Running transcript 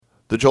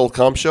The Joel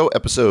Comm Show,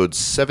 episode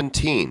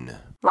 17.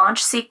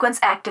 Launch sequence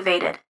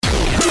activated.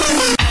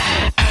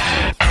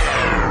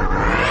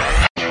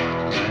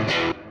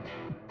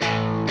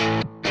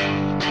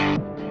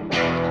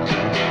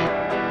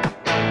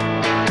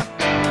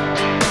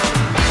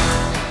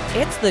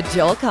 It's the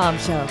Joel Comm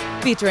Show,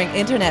 featuring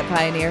internet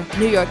pioneer,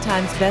 New York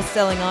Times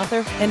best-selling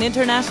author, and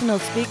international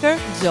speaker,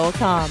 Joel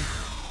Comm.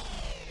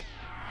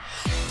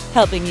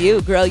 Helping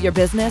you grow your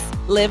business,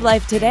 live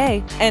life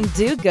today, and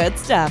do good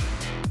stuff.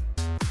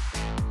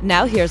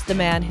 Now here's the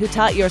man who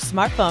taught your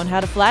smartphone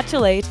how to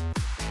flatulate,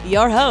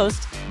 your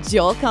host,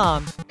 Joel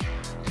Comm.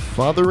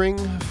 Fathering,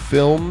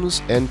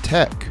 films, and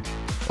tech.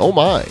 Oh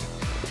my.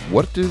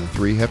 What do the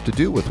three have to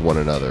do with one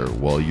another?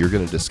 Well, you're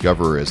going to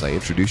discover as I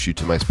introduce you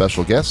to my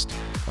special guest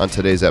on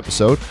today's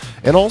episode.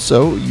 And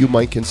also, you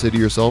might consider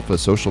yourself a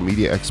social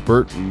media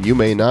expert. You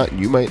may not.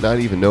 You might not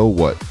even know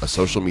what a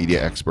social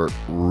media expert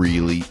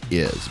really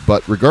is.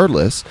 But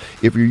regardless,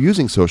 if you're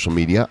using social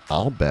media,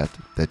 I'll bet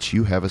that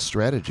you have a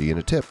strategy and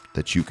a tip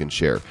that you can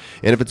share.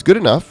 And if it's good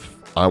enough,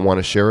 I want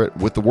to share it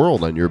with the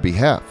world on your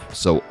behalf.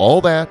 So all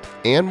that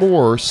and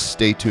more,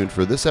 stay tuned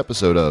for this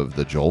episode of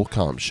The Joel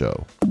Comm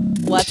Show.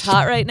 What's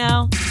hot right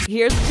now?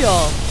 Here's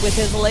Joel with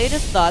his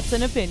latest thoughts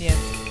and opinions.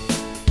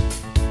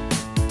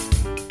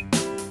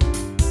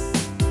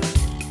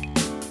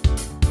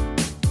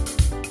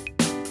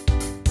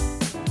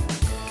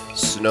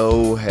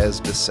 Snow has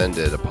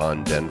descended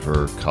upon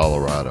Denver,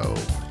 Colorado,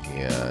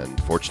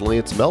 and fortunately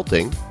it's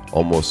melting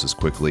almost as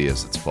quickly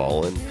as it's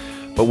fallen,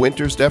 but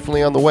winter's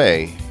definitely on the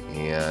way.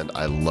 And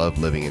I love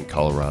living in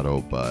Colorado,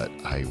 but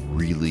I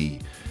really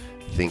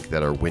think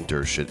that our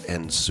winter should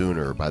end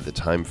sooner. By the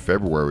time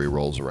February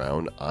rolls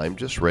around, I'm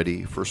just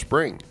ready for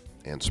spring.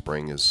 And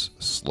spring is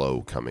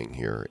slow coming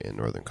here in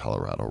northern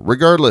Colorado.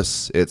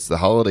 Regardless, it's the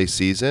holiday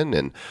season,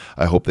 and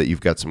I hope that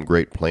you've got some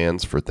great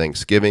plans for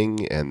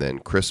Thanksgiving and then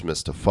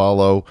Christmas to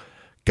follow.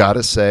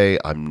 Gotta say,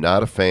 I'm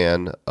not a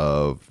fan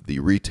of the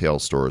retail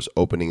stores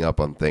opening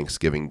up on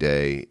Thanksgiving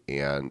Day,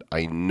 and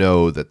I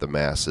know that the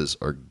masses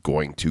are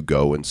going to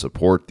go and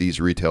support these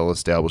retail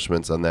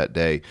establishments on that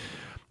day,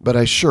 but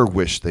I sure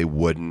wish they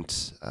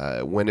wouldn't.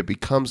 When it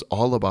becomes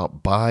all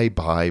about buy,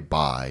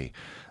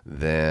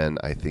 then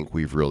I think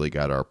we've really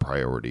got our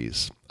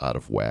priorities out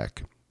of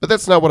whack. But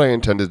that's not what I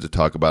intended to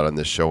talk about on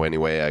this show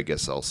anyway. I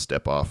guess I'll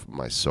step off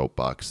my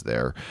soapbox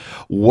there.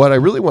 What I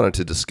really wanted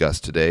to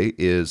discuss today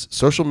is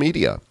social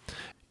media.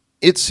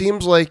 It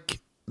seems like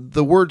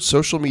the word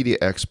social media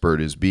expert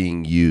is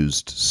being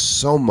used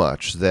so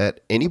much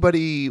that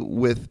anybody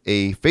with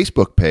a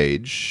Facebook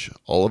page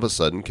all of a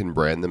sudden can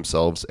brand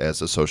themselves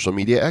as a social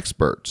media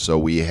expert. So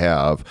we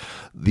have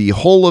the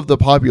whole of the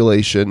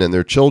population and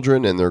their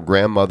children and their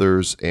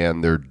grandmothers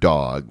and their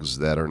dogs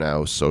that are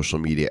now social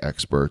media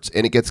experts.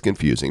 And it gets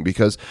confusing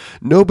because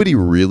nobody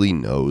really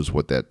knows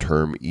what that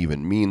term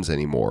even means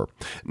anymore.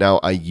 Now,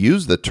 I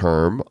use the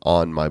term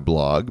on my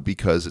blog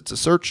because it's a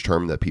search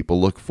term that people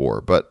look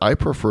for, but I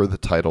prefer the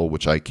title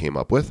which I came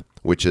up with,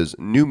 which is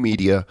New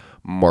Media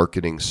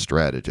Marketing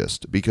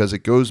Strategist, because it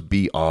goes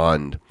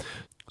beyond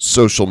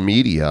social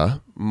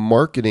media.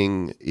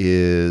 Marketing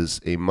is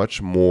a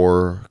much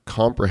more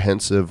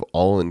comprehensive,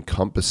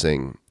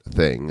 all-encompassing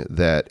thing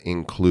that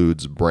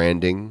includes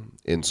branding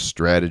and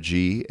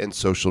strategy and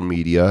social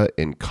media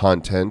and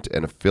content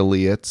and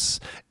affiliates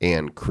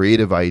and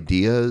creative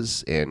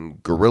ideas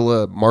and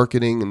guerrilla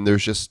marketing, and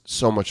there's just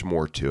so much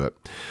more to it.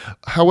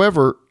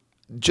 However,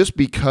 just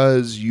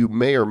because you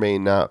may or may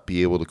not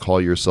be able to call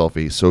yourself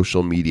a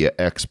social media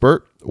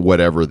expert,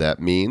 whatever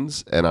that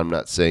means, and I'm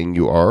not saying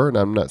you are, and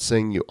I'm not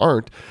saying you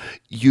aren't,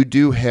 you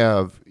do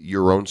have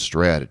your own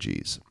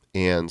strategies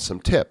and some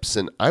tips,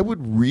 and I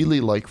would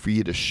really like for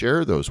you to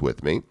share those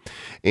with me.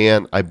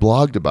 And I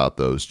blogged about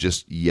those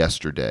just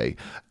yesterday,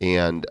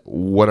 and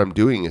what I'm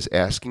doing is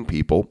asking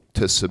people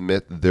to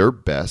submit their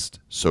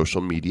best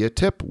social media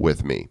tip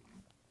with me.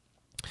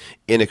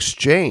 In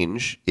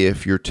exchange,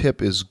 if your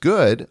tip is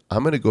good,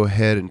 I'm going to go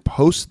ahead and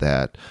post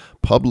that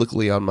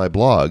publicly on my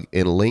blog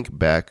and link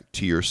back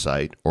to your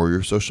site or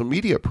your social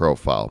media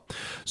profile.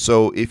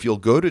 So if you'll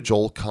go to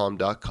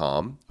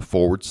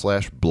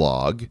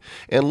joelcomm.com/blog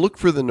and look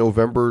for the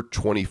November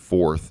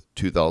 24th,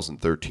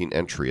 2013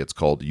 entry, it's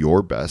called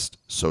Your Best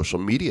Social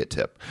Media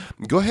Tip.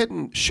 Go ahead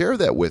and share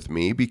that with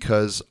me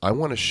because I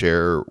want to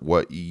share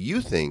what you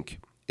think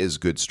is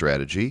good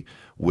strategy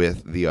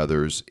with the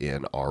others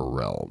in our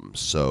realm.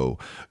 So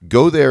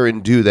go there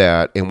and do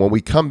that. And when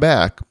we come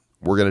back,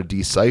 we're going to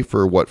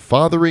decipher what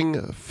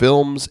fathering,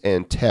 films,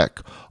 and tech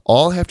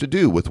all have to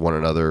do with one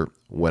another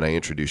when I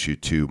introduce you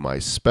to my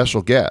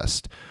special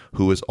guest,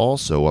 who is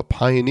also a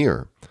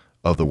pioneer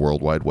of the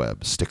World Wide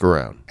Web. Stick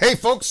around. Hey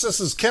folks, this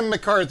is Kim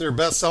McArthur,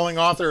 best-selling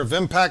author of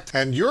Impact,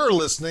 and you're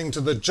listening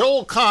to The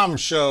Joel Comm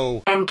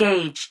Show.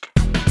 Engaged.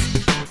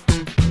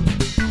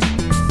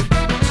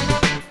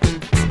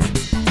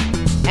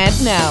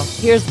 And now,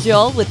 here's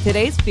Joel with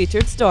today's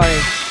featured story.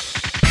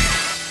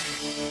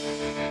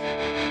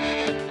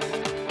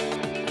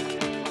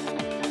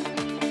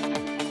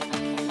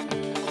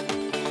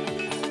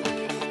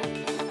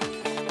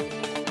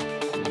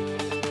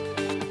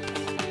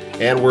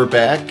 And we're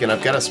back, and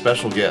I've got a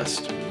special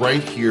guest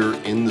right here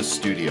in the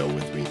studio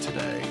with me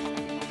today.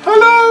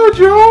 Hello,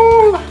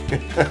 Joel!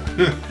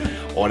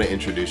 I want to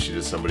introduce you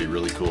to somebody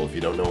really cool. If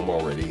you don't know him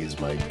already, he's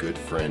my good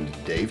friend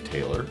Dave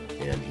Taylor,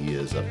 and he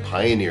is a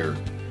pioneer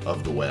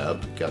of the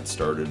web. Got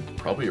started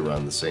probably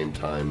around the same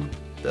time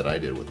that I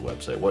did with the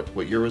website.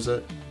 What year was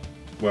it?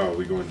 Well, are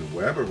we going to the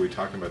web, or are we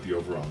talking about the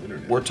overall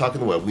internet? We're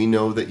talking the web. We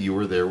know that you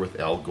were there with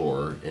Al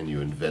Gore, and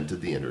you invented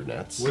the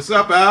internets. What's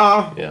up,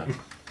 Al? Yeah.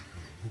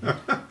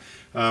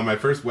 My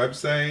first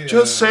website?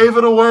 Just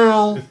saving a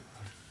whale.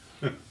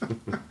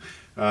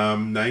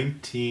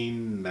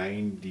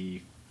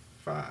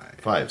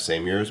 1995.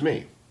 Same year as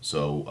me.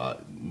 So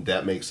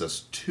that makes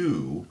us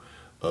two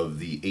of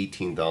the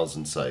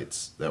 18,000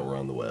 sites that were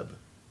on the web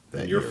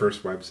that And your year.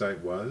 first website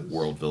was?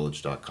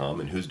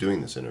 Worldvillage.com. And who's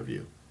doing this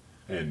interview?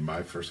 And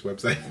my first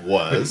website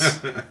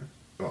Was.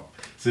 Well,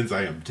 since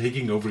I am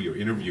taking over your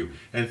interview,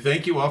 and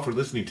thank you all for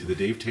listening to the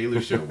Dave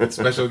Taylor Show with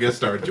special guest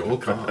star Joel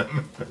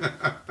Comm.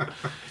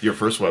 Your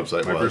first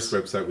website My was. first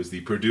website was the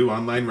Purdue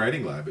Online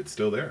Writing Lab. It's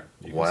still there.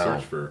 You can Wow.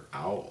 search for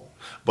OWL.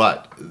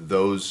 But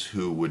those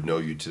who would know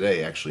you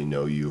today actually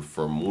know you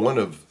from one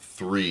of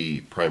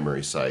three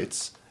primary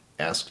sites,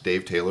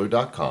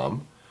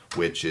 AskDaveTaylor.com,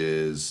 which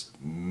is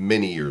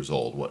many years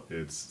old.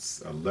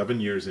 It's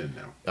 11 years in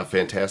now. A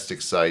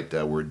fantastic site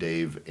where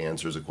Dave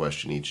answers a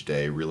question each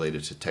day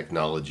related to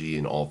technology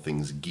and all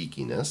things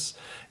geekiness.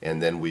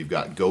 And then we've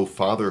got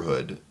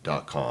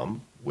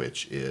GoFatherhood.com,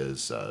 which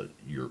is I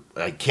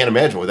can't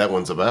imagine what that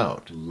one's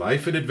about.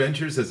 Life and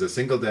adventures as a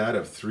single dad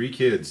of 3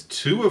 kids,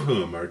 2 of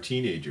whom are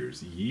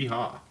teenagers.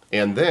 Yeehaw.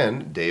 And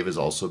then Dave is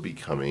also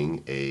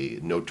becoming a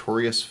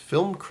notorious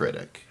film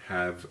critic.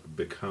 Have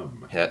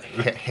become.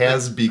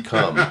 Has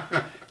become.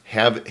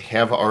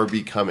 Have are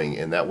becoming,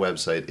 and that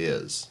website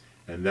is.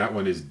 And that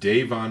one is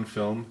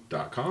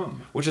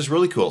daveonfilm.com. Which is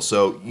really cool.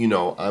 So,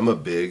 I'm a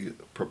big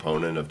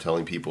proponent of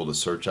telling people to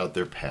search out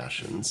their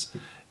passions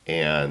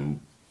and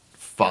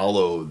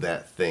follow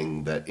that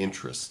thing that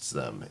interests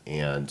them.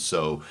 And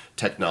so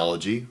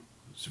technology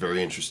is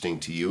very interesting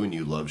to you, and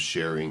you love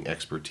sharing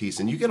expertise.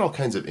 And you get all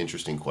kinds of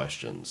interesting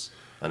questions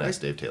on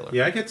Ask Dave Taylor.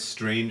 Yeah, I get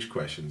strange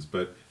questions,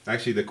 but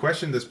actually the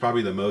question that's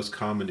probably the most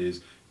common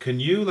is, can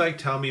you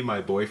tell me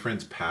my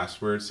boyfriend's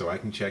password so I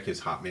can check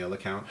his Hotmail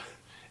account?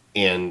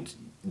 And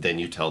then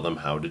you tell them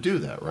how to do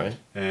that, right?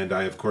 And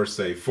I, of course,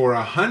 say, for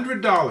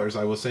 $100,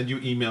 I will send you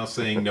email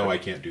saying, no, I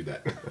can't do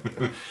that.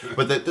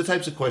 But the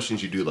types of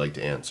questions you do like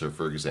to answer,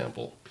 for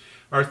example,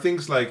 are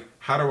things like,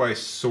 how do I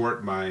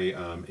sort my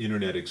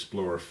Internet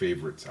Explorer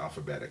favorites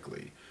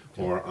alphabetically?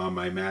 Okay. Or on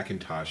my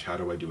Macintosh, how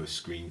do I do a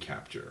screen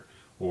capture?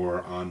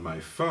 Or on my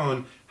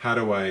phone, how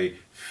do I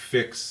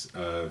fix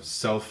a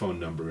cell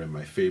phone number in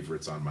my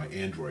favorites on my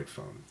Android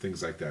phone?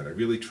 Things like that. I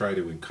really try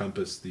to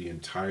encompass the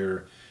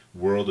entire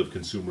world of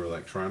consumer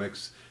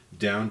electronics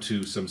down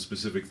to some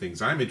specific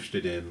things I'm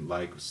interested in,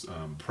 like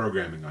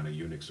programming on a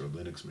Unix or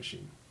Linux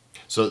machine.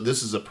 So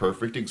this is a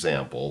perfect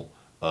example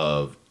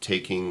of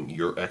taking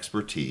your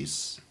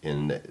expertise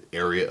in the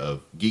area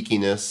of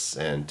geekiness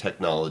and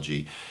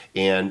technology,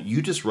 and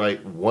you just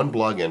write one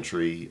blog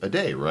entry a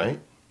day, right?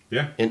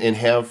 Yeah. And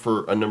have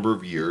for a number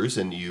of years,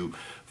 and you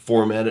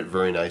format it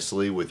very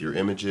nicely with your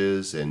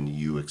images, and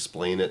you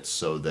explain it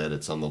so that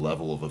it's on the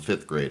level of a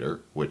 5th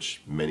grader,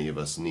 which many of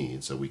us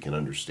need, so we can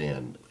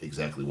understand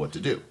exactly what to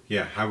do.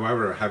 Yeah,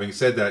 however, having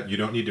said that, you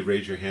don't need to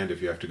raise your hand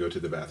if you have to go to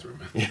the bathroom.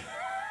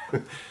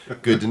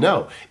 Good to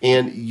know.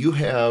 And you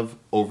have,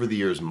 over the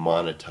years,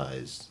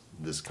 monetized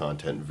this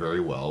content very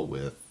well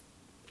with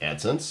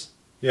AdSense.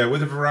 Yeah,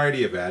 with a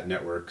variety of ad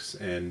networks,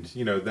 and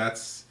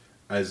that's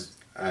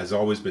as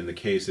always been the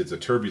case. It's a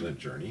turbulent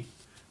journey,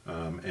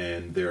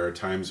 and there are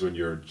times when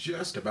you're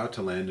just about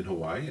to land in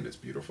Hawaii and it's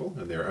beautiful,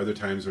 and there are other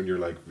times when you're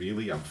like,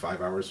 really, I'm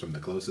 5 hours from the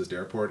closest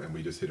airport and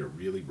we just hit a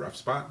really rough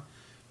spot.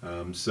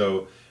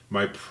 So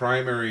my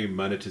primary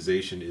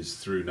monetization is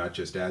through not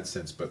just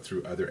AdSense, but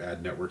through other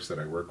ad networks that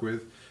I work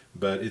with.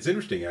 But it's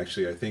interesting,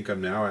 actually. I think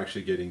I'm now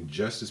actually getting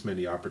just as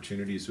many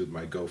opportunities with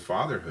my Go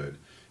Fatherhood,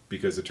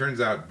 because it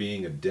turns out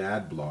being a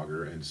dad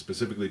blogger, and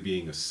specifically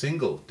being a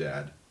single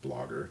dad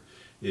blogger,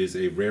 is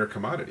a rare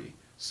commodity.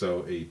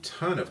 So a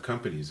ton of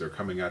companies are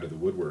coming out of the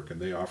woodwork,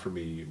 and they offer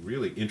me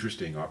really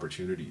interesting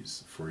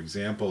opportunities. For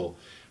example,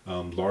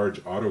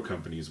 large auto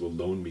companies will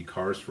loan me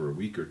cars for a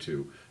week or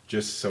two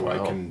just so I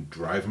can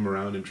drive them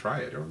around and try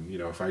it. Or,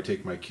 if I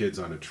take my kids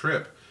on a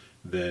trip,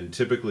 then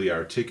typically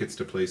our tickets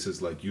to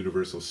places like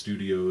Universal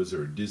Studios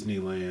or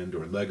Disneyland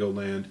or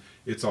Legoland,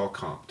 it's all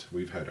comped.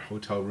 We've had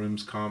hotel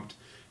rooms comped,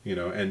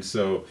 and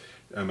so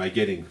am I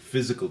getting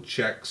physical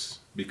checks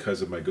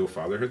because of my Go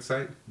Fatherhood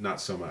site? Not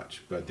so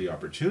much, but the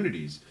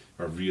opportunities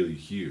are really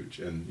huge.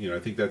 And I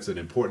think that's an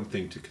important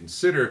thing to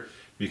consider,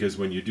 because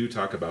when you do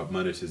talk about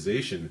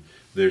monetization,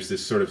 there's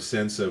this sort of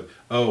sense of,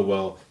 oh,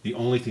 well, the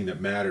only thing that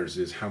matters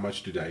is how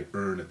much did I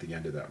earn at the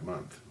end of that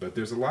month. But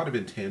there's a lot of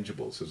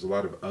intangibles. There's a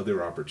lot of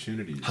other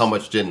opportunities. How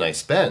much didn't I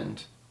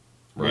spend?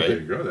 Well, right? there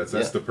you go. That's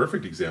Yeah. the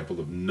perfect example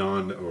of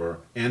non or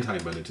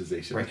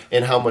anti-monetization. Right.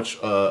 And how much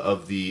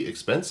of the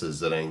expenses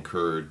that I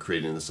incurred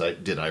creating the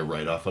site did I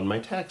write off on my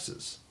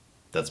taxes?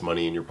 That's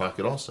money in your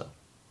pocket also.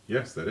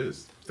 Yes, that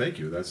is. Thank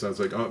you. That sounds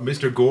like,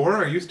 Mr. Gore,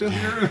 are you still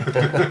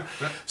here?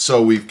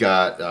 So we've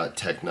got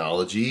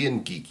technology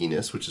and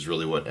geekiness, which is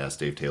really what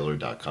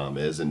AskDaveTaylor.com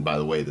is. And by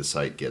the way, the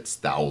site gets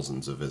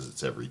thousands of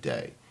visits every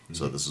day.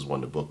 So this is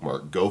one to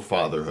bookmark. Go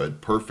Fatherhood,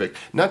 perfect,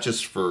 not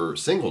just for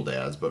single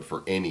dads, but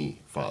for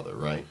any father,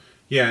 right?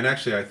 Yeah, and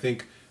actually, I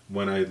think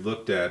when I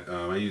looked at,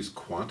 I use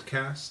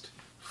Quantcast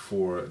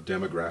for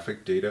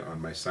demographic data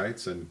on my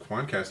sites, and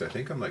Quantcast, I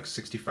think I'm like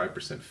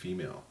 65%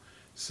 female.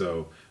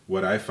 So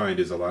what I find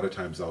is a lot of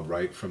times I'll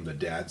write from the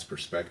dad's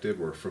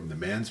perspective or from the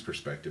man's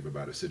perspective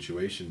about a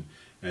situation,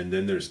 and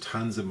then there's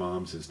tons of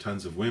moms, there's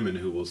tons of women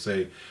who will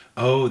say,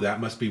 oh, that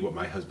must be what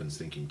my husband's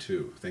thinking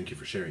too. Thank you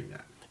for sharing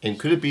that. And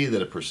could it be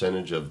that a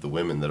percentage of the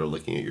women that are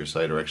looking at your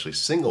site are actually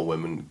single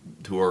women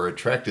who are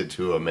attracted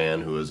to a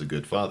man who is a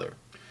good father?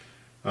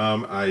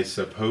 I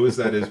suppose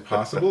that is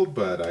possible,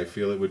 but I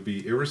feel it would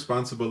be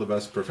irresponsible of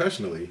us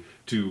professionally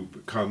to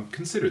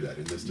consider that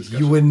in this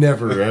discussion. You would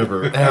never,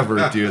 ever,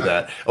 ever do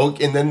that. Oh,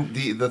 and then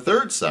the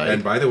third site.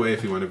 And by the way,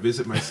 if you want to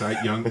visit my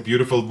site, young,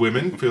 beautiful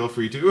women, feel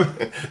free to.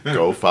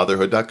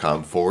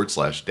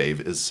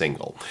 GoFatherhood.com/Dave is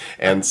single.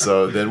 And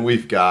so then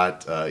we've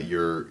got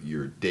your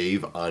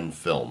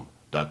DaveOnFilm.com.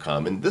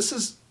 And this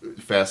is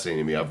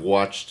fascinating to me. I've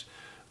watched,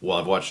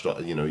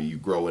 you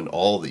grow in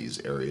all these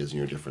areas in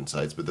your different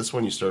sites, but this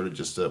one you started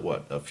just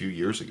a few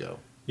years ago.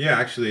 Yeah,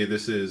 actually,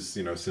 this is,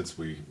 since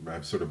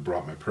I've sort of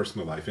brought my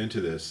personal life into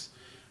this,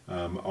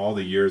 all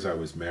the years I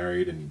was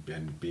married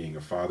and being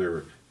a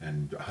father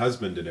and a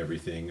husband and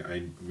everything,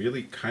 I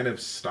really kind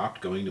of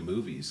stopped going to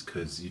movies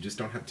because you just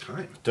don't have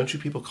time. Don't you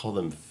people call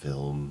them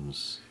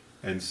films?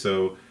 And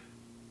so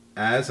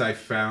as I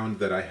found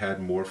that I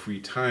had more free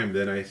time,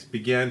 then I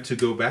began to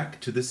go back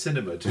to the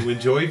cinema to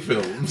enjoy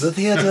films. The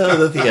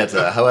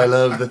theater, how I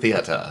love the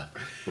theater.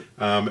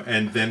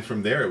 And then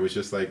from there, it was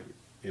just like,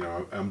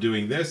 I'm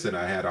doing this, and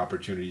I had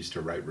opportunities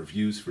to write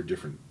reviews for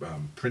different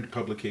print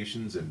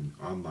publications and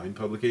online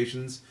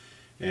publications.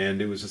 And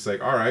it was just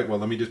like, all right, well,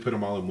 let me just put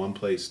them all in one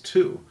place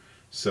too.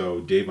 So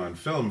Dave on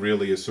Film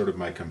really is sort of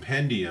my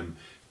compendium,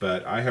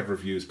 but I have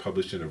reviews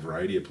published in a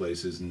variety of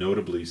places,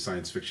 notably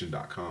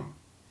sciencefiction.com.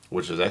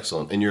 Which is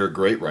excellent. And you're a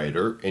great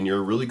writer, and you're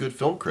a really good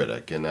film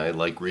critic, and I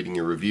like reading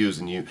your reviews.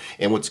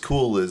 And what's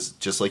cool is,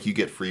 just like you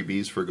get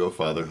freebies for Go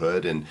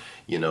Fatherhood and,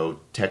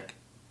 tech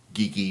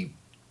geeky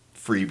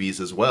freebies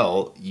as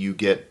well, you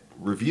get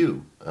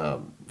review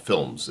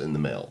films in the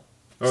mail.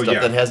 Stuff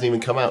that hasn't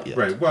even come out yet.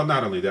 Right. Well,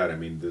 not only that, I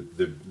mean,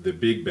 the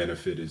big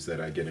benefit is that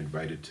I get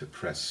invited to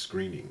press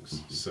screenings.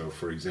 Mm-hmm. So,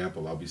 for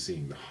example, I'll be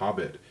seeing The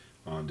Hobbit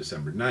on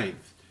December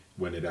 9th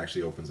when it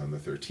actually opens on the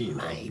 13th.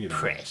 My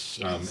precious.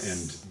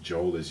 And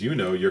Joel, as you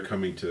know, you're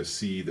coming to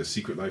see The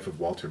Secret Life of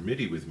Walter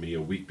Mitty with me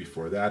a week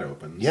before that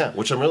opens. Yeah,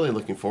 which I'm really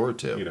looking forward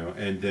to.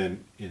 And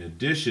then in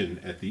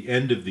addition, at the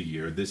end of the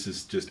year, this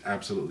is just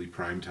absolutely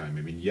prime time.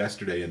 I mean,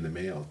 yesterday in the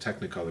mail,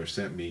 Technicolor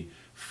sent me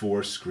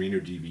 4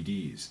 screener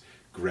DVDs.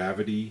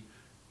 Gravity,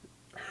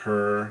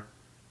 Her,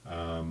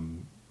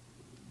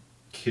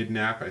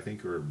 Kidnap, I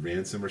think, or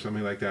Ransom or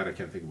something like that. I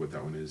can't think of what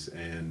that one is.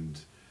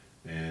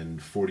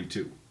 And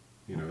 42.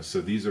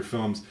 So these are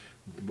films,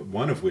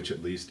 one of which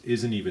at least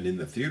isn't even in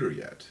the theater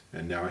yet.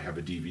 And now I have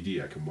a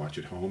DVD. I can watch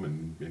at home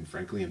and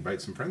frankly invite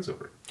some friends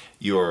over.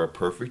 You are a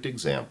perfect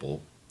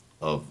example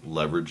of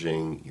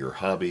leveraging your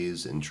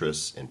hobbies,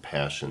 interests, and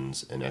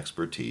passions and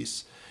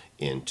expertise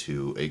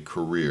into a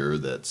career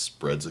that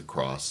spreads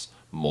across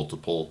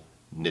multiple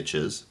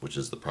niches, which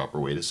is the proper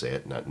way to say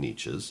it, not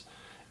niches.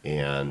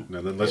 And now,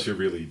 unless you're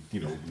really,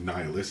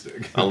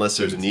 nihilistic. Unless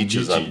there's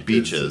niches on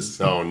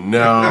beaches. Oh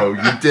no,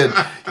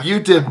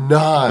 you did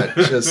not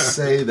just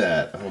say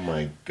that. Oh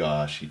my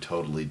gosh, you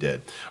totally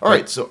did. All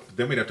right, so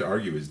then we'd have to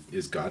argue: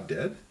 is God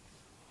dead?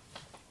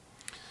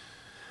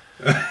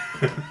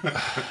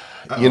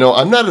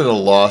 I'm not at a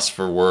loss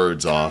for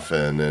words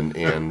often,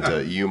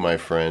 and you, my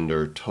friend,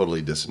 are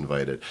totally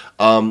disinvited.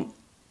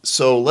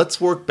 So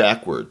let's work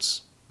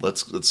backwards.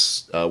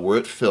 We're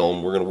at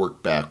film. We're going to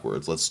work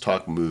backwards. Let's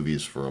talk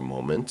movies for a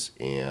moment.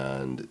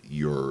 And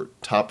your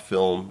top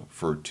film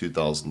for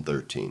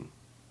 2013.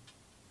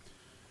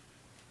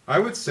 I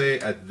would say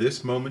at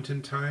this moment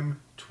in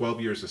time,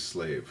 12 Years a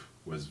Slave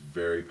was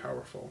very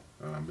powerful.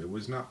 It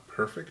was not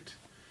perfect,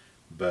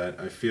 but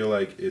I feel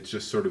like it's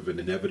just sort of an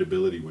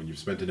inevitability when you've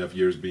spent enough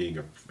years being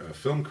a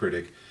film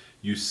critic.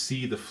 You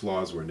see the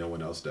flaws where no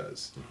one else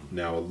does. Mm-hmm.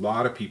 Now, a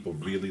lot of people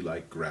really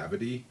like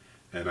Gravity.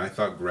 And I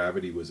thought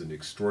Gravity was an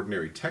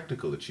extraordinary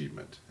technical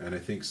achievement. And I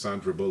think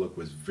Sandra Bullock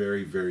was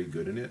very, very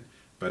good in it.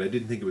 But I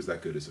didn't think it was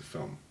that good as a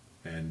film.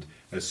 And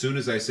as soon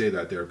as I say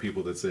that, there are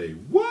people that say,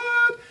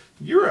 what?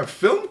 You're a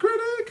film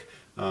critic?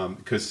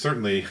 Because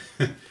certainly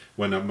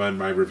when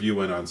my review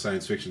went on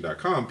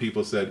sciencefiction.com,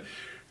 people said,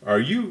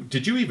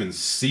 did you even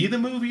see the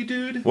movie,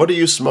 dude? What are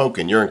you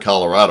smoking? You're in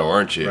Colorado,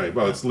 aren't you? Right.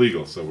 Well, it's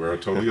legal, so we're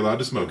totally allowed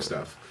to smoke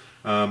stuff.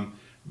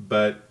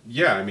 But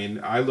yeah, I mean,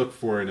 I look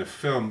for in a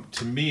film,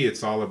 to me,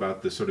 it's all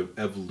about the sort of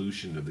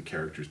evolution of the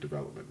character's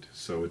development.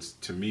 So it's,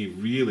 to me,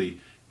 really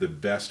the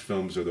best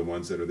films are the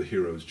ones that are the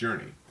hero's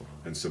journey.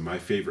 And so my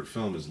favorite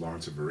film is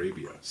Lawrence of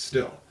Arabia,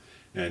 still.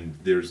 And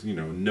there's,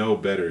 no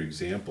better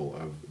example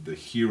of the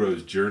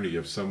hero's journey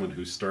of someone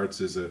who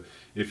starts as a,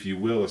 if you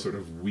will, a sort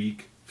of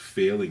weak,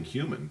 failing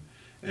human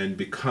and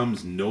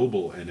becomes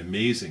noble and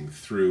amazing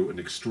through an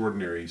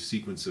extraordinary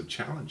sequence of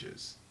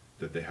challenges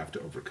that they have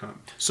to overcome.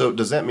 So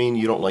does that mean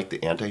you don't like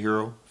the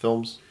anti-hero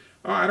films?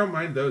 Oh, I don't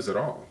mind those at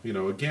all.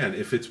 Again,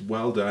 if it's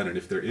well done and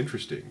if they're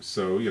interesting.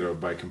 So,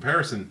 by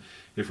comparison,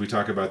 if we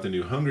talk about the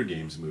new Hunger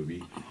Games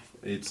movie,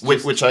 it's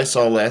just, Which I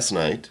saw last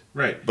night.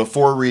 Right.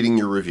 Before reading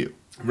your review.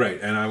 Right,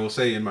 and I will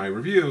say in my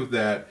review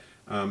that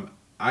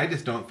I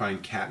just don't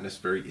find Katniss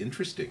very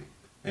interesting.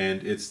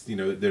 And it's,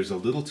 there's a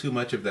little too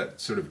much of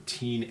that sort of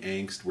teen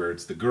angst where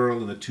it's the girl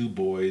and the two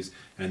boys,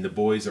 and the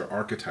boys are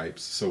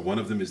archetypes. So one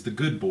of them is the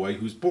good boy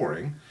who's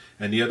boring,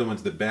 and the other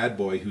one's the bad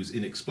boy who's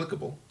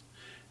inexplicable.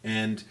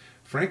 And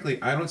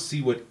frankly, I don't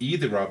see what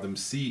either of them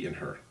see in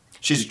her.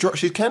 She's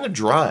kind of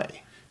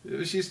dry.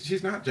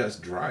 She's not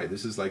just dry.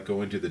 This is like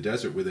going to the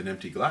desert with an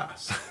empty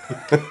glass.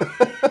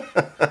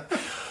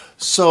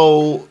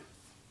 So,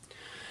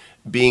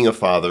 being a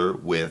father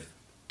with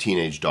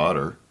teenage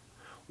daughter,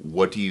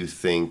 what do you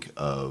think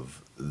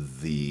of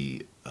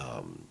the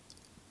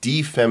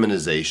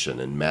defeminization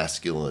and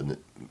masculine,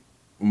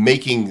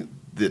 making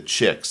the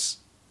chicks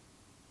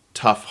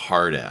tough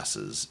hard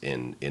asses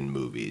in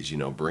movies,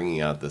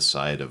 bringing out the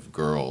side of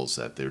girls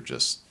that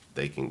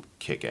they can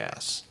kick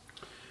ass?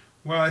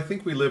 Well, I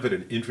think we live at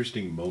an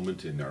interesting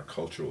moment in our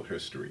cultural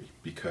history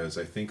because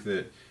I think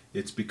that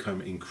it's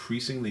become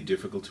increasingly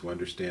difficult to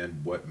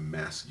understand what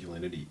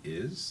masculinity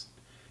is,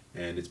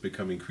 and it's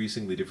become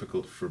increasingly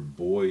difficult for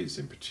boys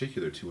in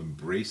particular to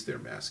embrace their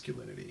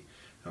masculinity.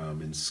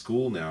 In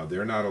school now,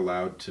 they're not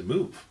allowed to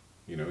move.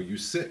 You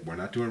sit. We're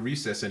not doing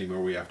recess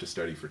anymore. We have to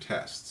study for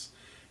tests.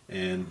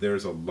 And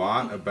there's a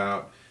lot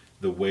about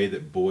the way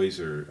that boys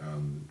are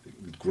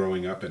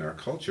growing up in our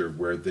culture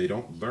where they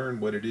don't learn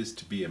what it is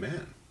to be a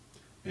man.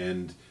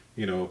 And,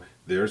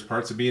 there's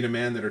parts of being a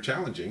man that are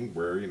challenging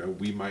where,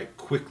 we might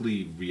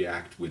quickly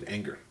react with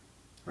anger,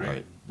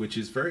 right? Which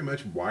is very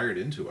much wired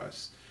into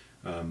us.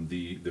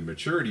 The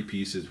maturity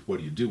piece is what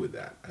do you do with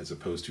that as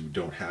opposed to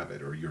don't have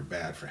it or you're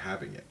bad for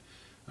having it.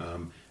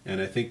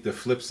 And I think the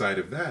flip side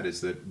of that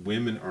is that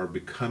women are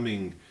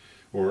becoming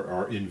or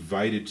are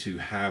invited to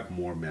have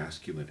more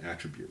masculine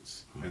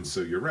attributes. Mm-hmm. And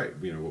so you're right.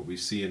 What we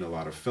see in a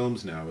lot of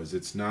films now is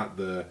it's not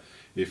the,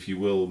 if you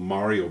will,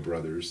 Mario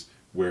Brothers,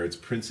 where it's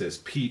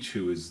Princess Peach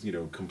who is,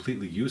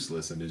 completely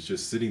useless and is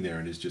just sitting there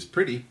and is just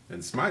pretty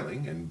and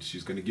smiling and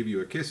she's going to give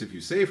you a kiss if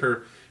you save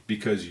her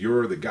because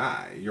you're the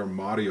guy. You're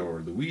Mario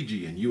or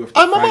Luigi and you have to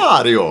I'm a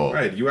Mario!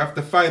 Right, you have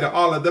to fight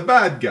all of the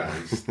bad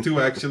guys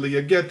to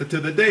actually get to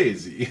the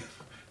daisy.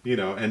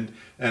 And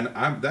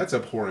that's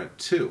abhorrent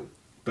too.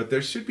 But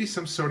there should be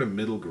some sort of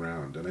middle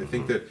ground. And I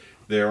think that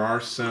there are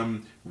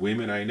some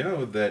women I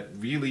know that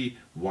really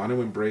want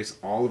to embrace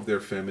all of their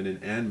feminine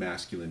and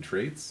masculine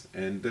traits.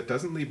 And that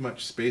doesn't leave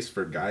much space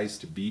for guys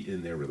to be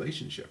in their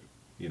relationship.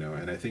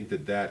 And I think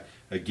that,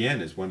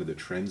 again, is one of the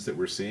trends that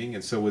we're seeing.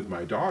 And so with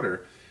my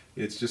daughter,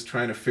 it's just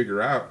trying to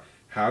figure out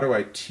how do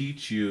I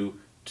teach you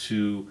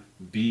to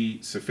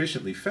be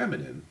sufficiently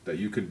feminine that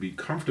you can be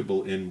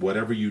comfortable in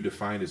whatever you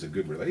define as a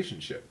good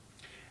relationship.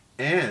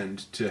 And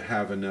to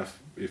have enough,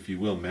 if you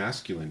will,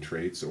 masculine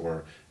traits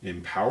or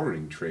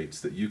empowering traits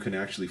that you can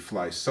actually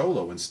fly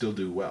solo and still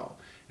do well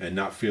and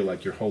not feel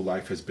like your whole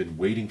life has been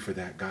waiting for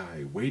that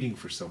guy, waiting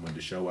for someone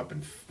to show up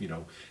and,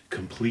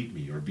 complete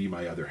me or be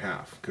my other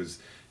half. Because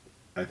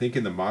I think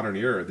in the modern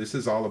era, this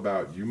is all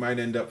about you might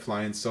end up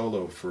flying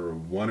solo for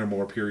one or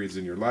more periods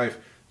in your life.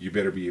 You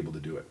better be able to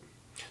do it.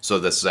 So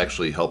this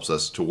actually helps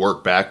us to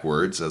work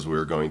backwards as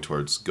we're going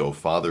towards go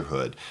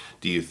fatherhood.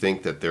 Do you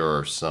think that there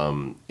are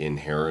some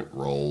inherent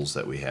roles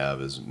that we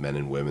have as men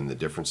and women, the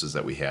differences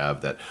that we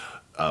have that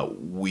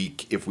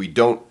if we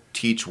don't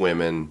teach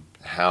women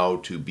how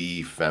to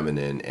be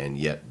feminine and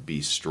yet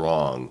be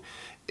strong,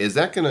 is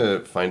that going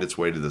to find its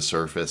way to the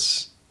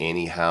surface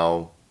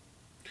anyhow?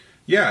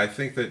 Yeah, I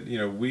think that,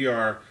 we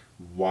are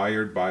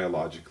wired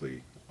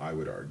biologically, I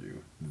would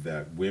argue,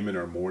 that women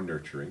are more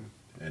nurturing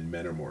and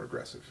men are more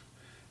aggressive.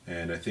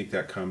 And I think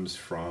that comes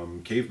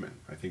from cavemen.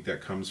 I think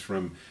that comes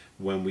from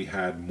when we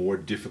had more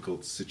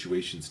difficult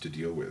situations to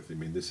deal with. I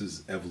mean, this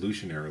is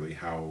evolutionarily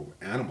how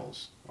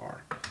animals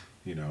are,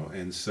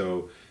 and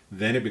so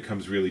then it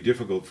becomes really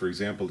difficult. For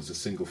example, as a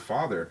single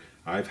father,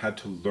 I've had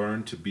to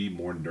learn to be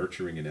more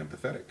nurturing and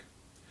empathetic.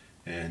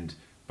 And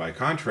by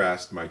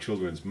contrast, my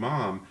children's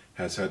mom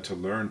has had to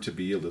learn to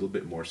be a little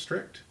bit more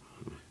strict.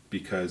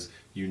 Because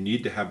you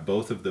need to have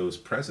both of those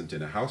present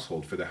in a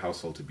household for the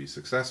household to be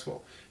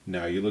successful.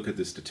 Now, you look at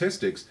the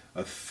statistics,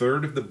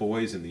 1/3 of the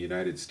boys in the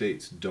United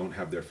States don't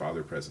have their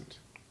father present.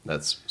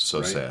 That's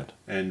so sad.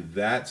 And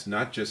that's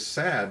not just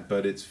sad,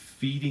 but it's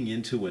feeding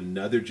into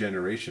another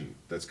generation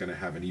that's going to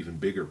have an even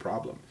bigger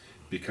problem.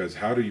 Because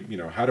how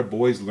do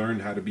boys learn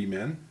how to be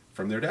men?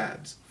 from their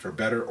dads, for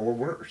better or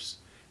worse.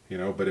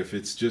 But if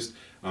it's just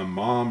a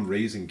mom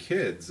raising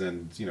kids,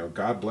 and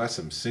God bless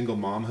them, single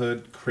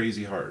momhood,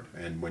 crazy hard,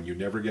 and when you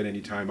never get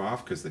any time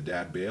off because the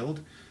dad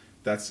bailed,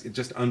 that's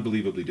just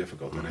unbelievably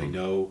difficult. And I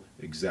know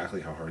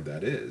exactly how hard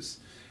that is.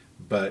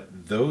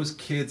 But those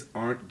kids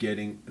aren't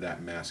getting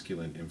that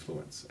masculine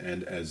influence,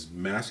 and as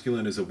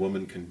masculine as a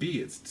woman can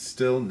be, it's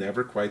still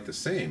never quite the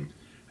same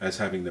as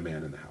having the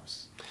man in the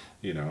house.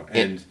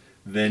 And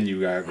then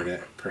you are going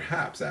to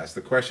perhaps ask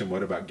the question,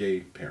 what about gay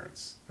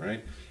parents,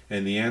 right?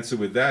 And the answer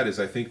with that is,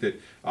 I think that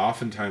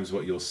oftentimes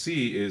what you'll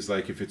see is,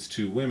 like, if it's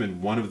two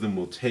women, one of them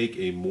will take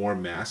a more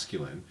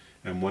masculine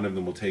and one of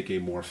them will take a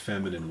more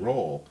feminine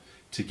role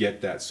to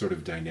get that sort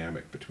of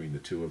dynamic between the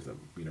two of them.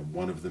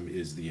 One of them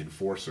is the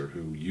enforcer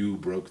who, you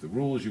broke the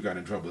rules, you got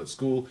in trouble at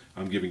school,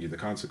 I'm giving you the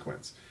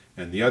consequence.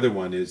 And the other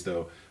one is,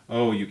 though,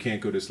 oh, you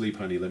can't go to sleep,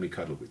 honey, let me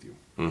cuddle with you.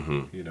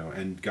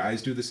 And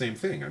guys do the same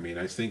thing. I mean,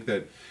 I think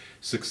that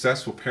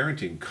successful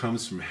parenting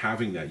comes from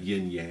having that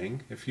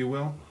yin-yang, if you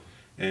will.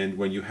 And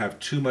when you have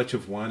too much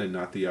of one and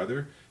not the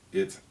other,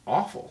 it's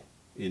awful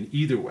in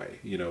either way.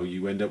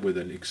 You end up with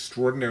an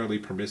extraordinarily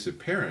permissive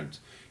parent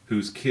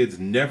whose kids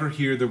never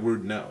hear the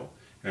word no.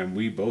 And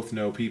we both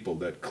know people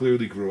that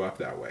clearly grew up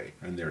that way,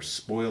 and they're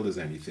spoiled as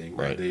anything.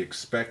 Right. They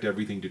expect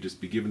everything to just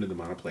be given to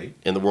them on a plate.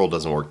 And the world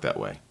doesn't work that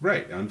way.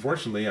 Right.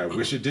 Unfortunately, I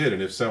wish it did,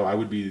 and if so, I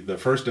would be the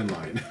first in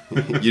line.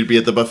 You'd be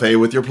at the buffet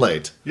with your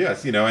plate.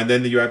 Yes, and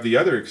then you have the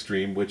other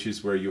extreme, which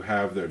is where you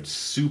have the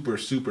super,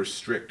 super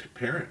strict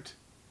parent,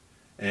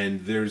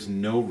 and there's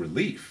no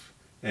relief.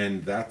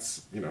 And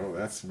that's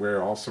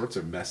where all sorts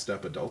of messed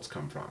up adults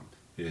come from,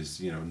 is,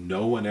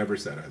 no one ever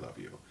said, I love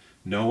you.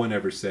 No one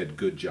ever said,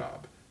 good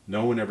job.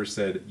 No one ever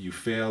said, you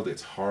failed,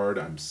 it's hard,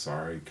 I'm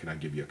sorry, can I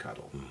give you a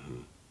cuddle?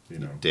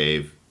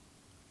 Dave,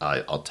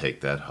 I'll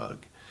take that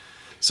hug.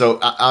 So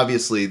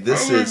obviously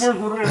this is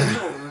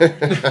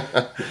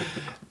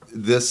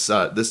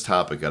this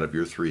topic, out of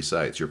your three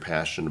sites, you're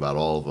passionate about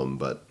all of them,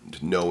 but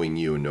knowing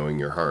you and knowing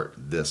your heart,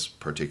 this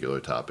particular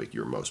topic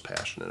you're most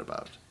passionate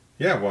about.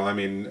 Yeah, well, I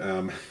mean,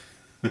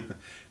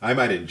 I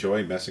might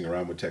enjoy messing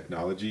around with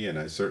technology, and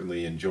I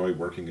certainly enjoy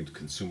working in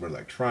consumer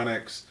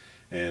electronics,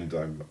 and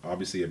I'm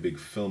obviously a big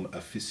film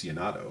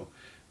aficionado,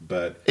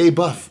 but... A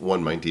buff,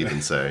 one might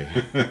even say.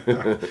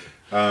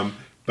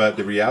 But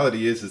the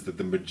reality is that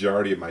the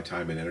majority of my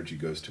time and energy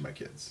goes to my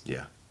kids.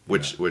 Yeah,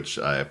 which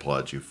I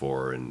applaud you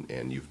for,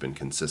 and you've been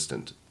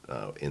consistent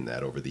in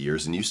that over the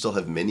years, and you still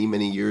have many,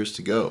 many years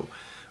to go.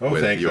 Oh,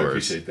 thanks, I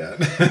appreciate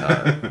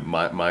that.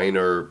 Mine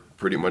are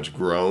pretty much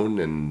grown,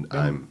 and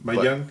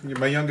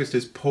my youngest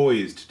is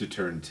poised to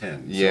turn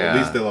 10. So yeah, at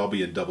least they'll all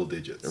be in double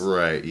digits.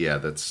 Right. Yeah,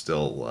 that's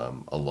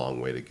still a long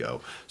way to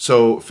go.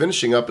 So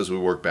finishing up as we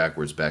work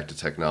backwards back to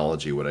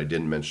technology, what I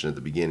didn't mention at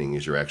the beginning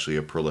is you're actually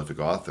a prolific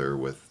author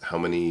with how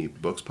many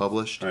books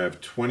published? I have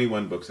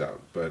 21 books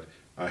out, but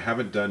I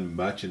haven't done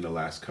much in the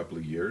last couple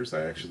of years.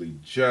 I actually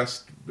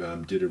just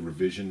did a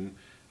revision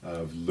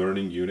of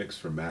learning Unix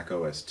for Mac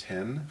OS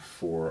X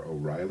for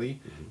O'Reilly.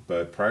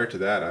 But prior to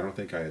that, I don't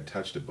think I had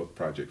touched a book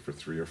project for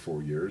 3 or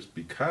 4 years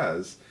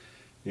because,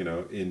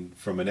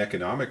 from an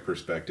economic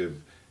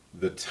perspective,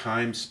 the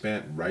time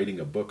spent writing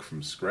a book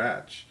from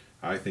scratch,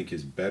 I think,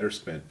 is better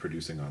spent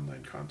producing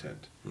online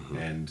content.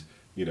 And,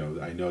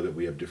 I know that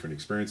we have different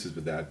experiences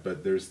with that,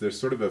 but there's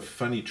sort of a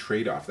funny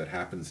trade-off that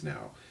happens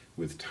now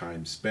with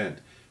time spent.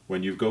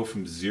 When you go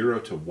from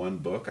 0 to 1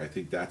 book, I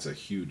think that's a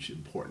huge,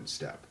 important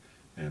step.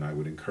 And I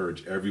would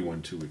encourage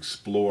everyone to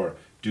explore,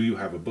 do you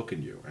have a book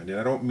in you? And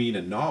I don't mean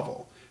a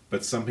novel,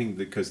 but something,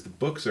 because the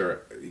books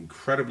are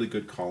incredibly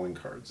good calling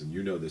cards, and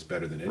you know this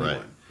better than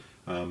anyone.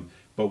 Right.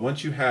 But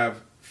once you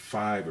have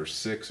 5 or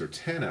 6 or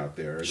 10 out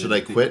there... Should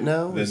I quit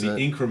now? Then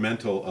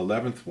incremental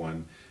 11th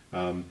one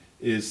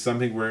is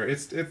something where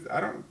I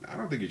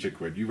don't think you should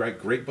quit. You write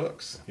great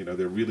books.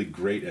 They're really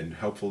great and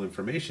helpful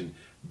information,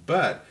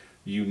 but...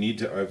 you need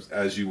to,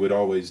 as you would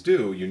always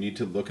do, you need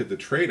to look at the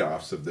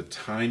trade-offs of the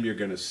time you're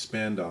going to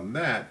spend on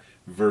that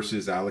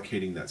versus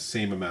allocating that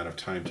same amount of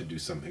time to do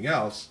something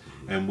else,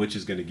 and which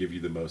is going to give you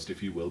the most,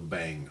 if you will,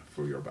 bang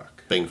for your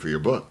buck. Bang for your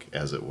buck,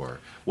 as it were.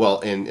 Well,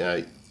 and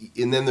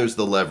then there's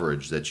the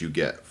leverage that you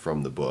get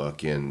from the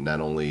book, and not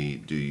only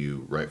do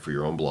you write for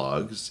your own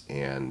blogs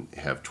and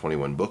have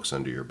 21 books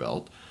under your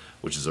belt,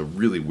 which is a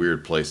really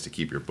weird place to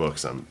keep your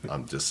books, I'm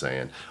just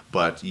saying.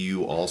 But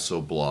you also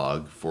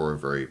blog for a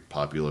very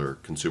popular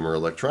consumer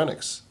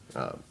electronics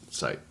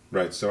site.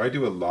 Right, so I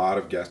do a lot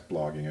of guest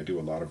blogging. I do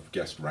a lot of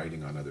guest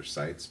writing on other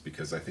sites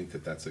because I think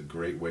that that's a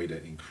great way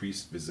to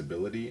increase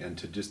visibility and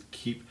to just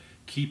keep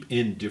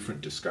in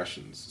different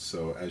discussions.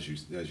 So as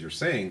you're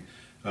saying,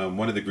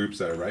 one of the groups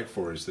that I write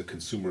for is the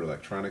Consumer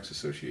Electronics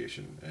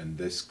Association, and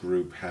this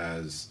group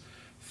has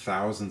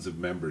thousands of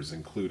members,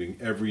 including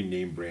every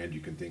name brand you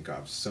can think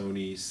of: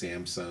 Sony,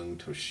 Samsung,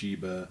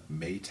 Toshiba,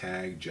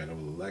 Maytag, General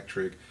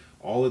Electric,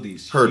 all of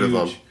these Heard of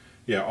them.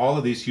 Yeah, all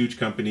of these huge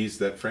companies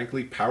that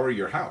frankly power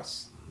your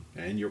house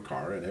and your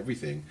car and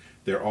everything.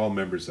 They're all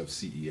members of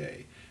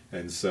CEA.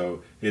 And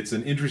so it's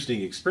an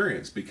interesting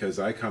experience because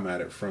I come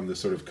at it from the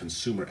sort of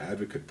consumer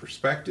advocate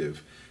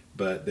perspective,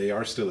 but they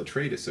are still a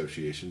trade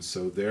association.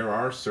 So there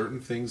are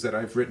certain things that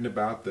I've written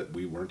about that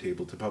we weren't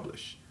able to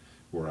publish,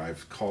 where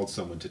I've called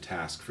someone to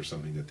task for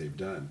something that they've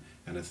done.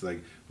 And it's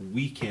like,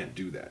 we can't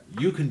do that.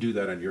 You can do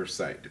that on your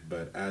site,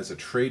 but as a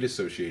trade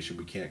association,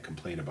 we can't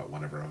complain about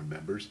one of our own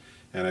members.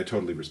 And I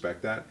totally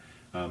respect that.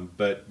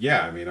 But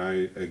yeah, I mean,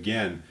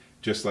 again,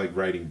 just like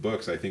writing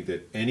books, I think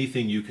that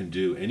anything you can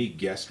do, any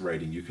guest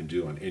writing you can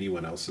do on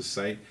anyone else's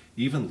site,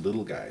 even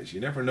little guys, you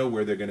never know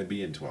where they're going to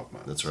be in 12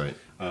 months. That's right.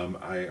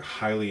 I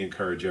highly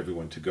encourage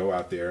everyone to go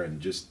out there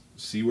and just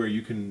see where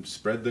you can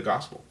spread the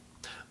gospel.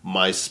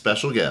 My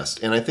special guest,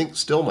 and I think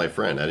still my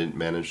friend. I didn't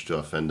manage to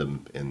offend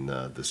him in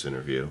this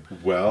interview.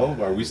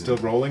 Well, are we still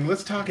rolling?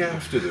 Let's talk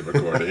after the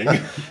recording.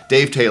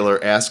 Dave Taylor,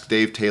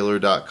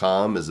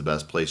 AskDaveTaylor.com is the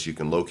best place you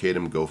can locate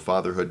him.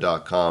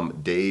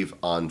 GoFatherhood.com,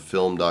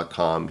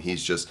 DaveOnFilm.com.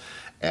 He's just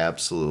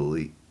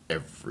absolutely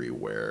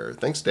everywhere.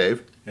 Thanks,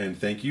 Dave. And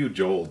thank you,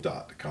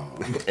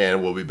 Joel.com.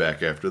 And we'll be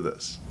back after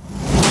this.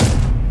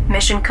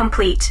 Mission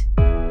complete.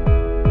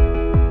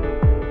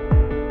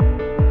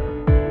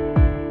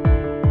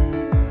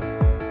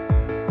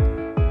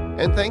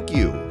 And thank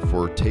you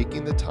for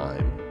taking the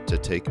time to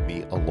take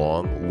me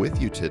along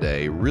with you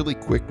today. Really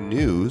quick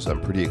news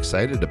I'm pretty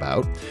excited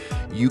about.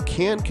 You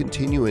can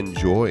continue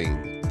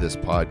enjoying this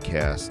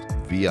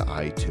podcast via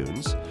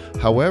iTunes.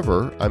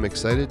 However, I'm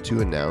excited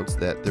to announce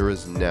that there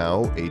is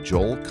now a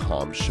Joel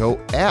Comm Show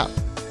app.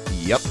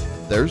 Yep,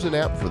 there's an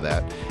app for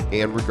that.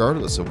 And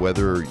regardless of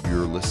whether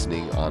you're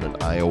listening on an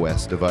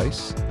iOS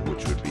device,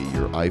 which would be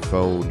your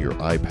iPhone, your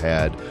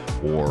iPad,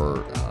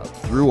 or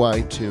through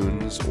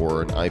iTunes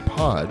or an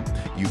iPod,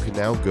 you can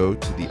now go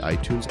to the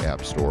iTunes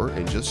App Store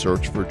and just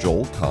search for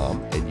Joel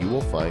Comm, and you will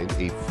find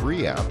a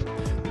free app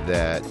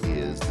that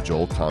is the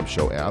Joel Comm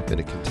Show app, and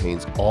it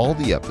contains all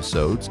the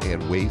episodes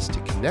and ways to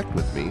connect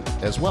with me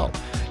as well.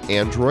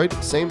 Android,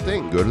 same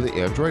thing. Go to the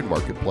Android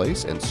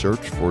Marketplace and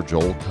search for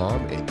Joel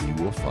Comm, and you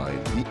will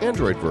find the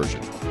Android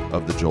version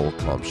of the Joel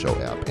Comm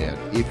Show app. And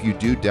if you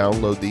do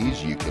download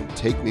these, you can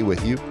take me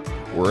with you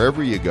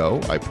wherever you go.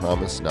 I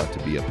promise not to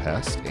be a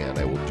pest, and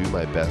I will do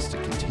my best to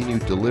continue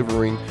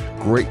delivering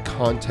great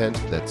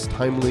content that's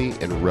timely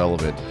and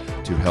relevant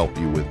to help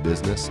you with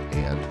business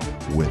and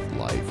with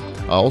life.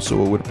 I also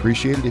would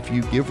appreciate it if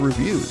you give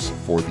reviews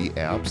for the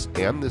apps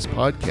and this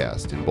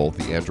podcast in both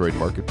the Android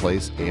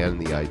Marketplace and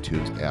the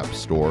iTunes App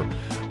Store.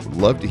 Would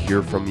love to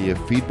hear from you.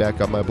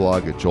 Feedback on my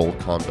blog at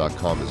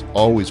joelcomm.com is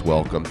always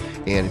welcome.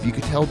 And if you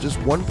could tell just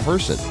one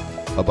person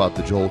about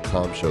the Joel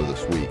Comm Show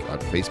this week on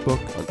Facebook,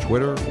 on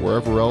Twitter,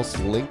 wherever else,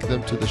 link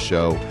them to the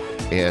show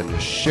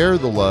and share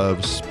the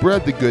love,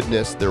 spread the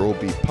goodness. There will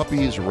be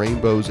puppies,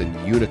 rainbows, and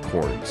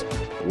unicorns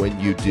when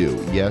you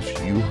do. Yes,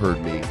 you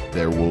heard me.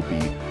 There will be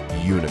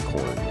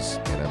unicorns,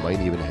 and I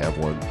might even have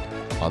one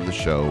on the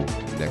show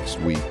next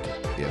week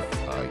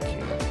if I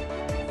can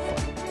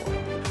find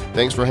one.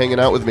 Thanks for hanging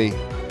out with me.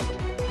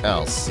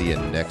 I'll see you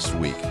next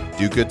week.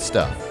 Do good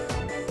stuff.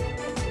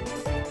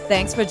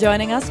 Thanks for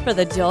joining us for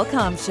the Joel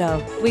Comm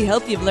Show. We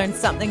hope you've learned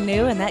something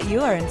new and that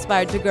you are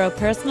inspired to grow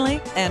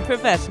personally and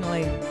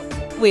professionally.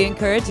 We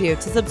encourage you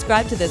to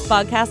subscribe to this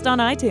podcast on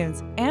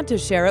iTunes and to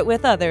share it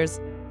with others.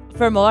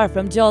 For more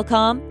from Joel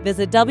Comm,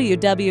 visit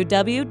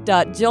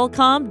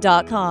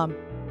www.joelcomm.com.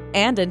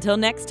 And until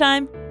next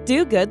time,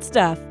 do good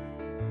stuff.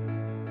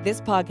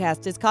 This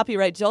podcast is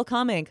copyright Joel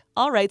Comm Inc.,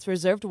 all rights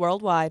reserved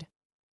worldwide.